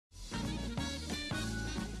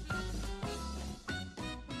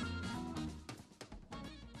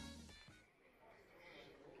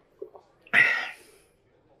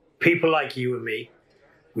People like you and me,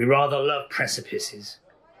 we rather love precipices.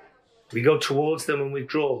 We go towards them and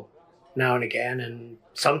withdraw now and again, and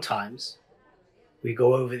sometimes we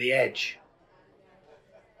go over the edge.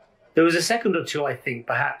 There was a second or two, I think,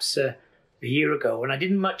 perhaps a year ago, when I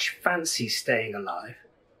didn't much fancy staying alive.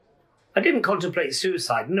 I didn't contemplate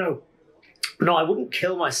suicide, no. No, I wouldn't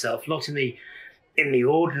kill myself, not in the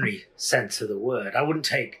ordinary sense of the word. I wouldn't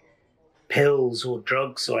take pills or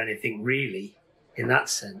drugs or anything really in that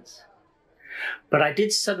sense. But I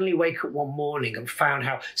did suddenly wake up one morning and found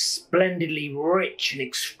how splendidly rich and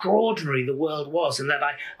extraordinary the world was, and that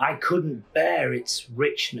I couldn't bear its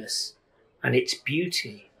richness and its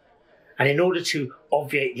beauty. And in order to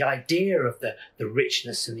obviate the idea of the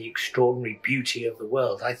richness and the extraordinary beauty of the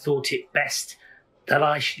world, I thought it best that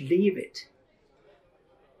I should leave it.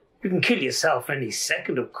 You can kill yourself any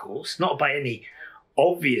second, of course, not by any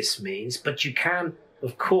obvious means, but you can,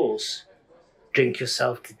 of course, drink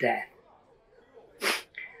yourself to death.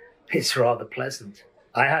 It's rather pleasant.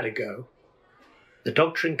 I had a go. The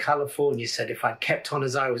doctor in California said if I'd kept on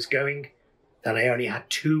as I was going, then I only had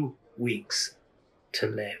 2 weeks to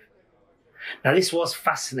live. Now, this was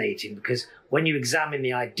fascinating because when you examine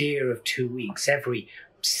the idea of 2 weeks, every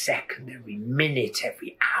second, every minute,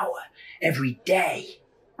 every hour, every day,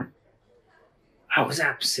 I was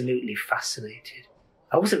absolutely fascinated.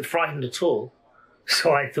 I wasn't frightened at all.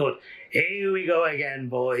 So I thought, here we go again,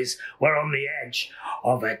 boys. We're on the edge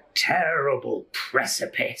of a terrible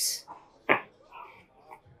precipice.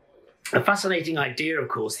 A fascinating idea, of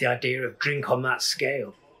course, the idea of drink on that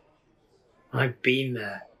scale. I've been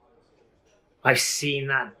there. I've seen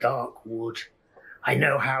that dark wood. I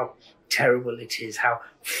know how terrible it is, how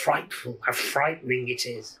frightful, how frightening it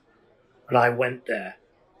is. But I went there,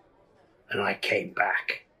 and I came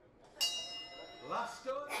back.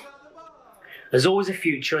 There's always a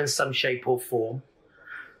future in some shape or form,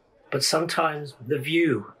 but sometimes the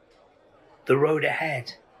view, the road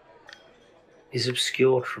ahead, is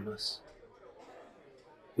obscured from us.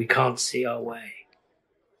 We can't see our way.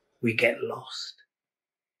 We get lost.